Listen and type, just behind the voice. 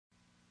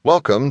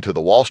Welcome to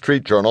the Wall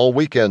Street Journal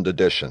Weekend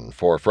Edition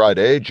for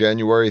Friday,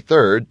 January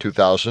 3rd,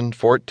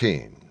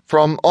 2014.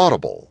 From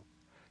Audible.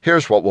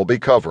 Here's what we'll be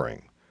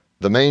covering.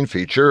 The main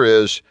feature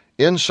is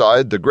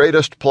Inside the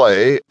Greatest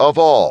Play of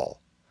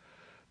All.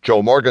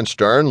 Joe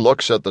Morgenstern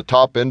looks at the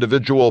top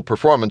individual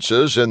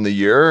performances in the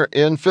year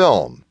in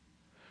film.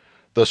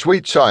 The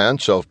sweet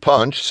science of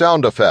punch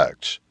sound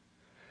effects.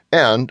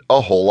 And a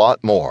whole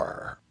lot more.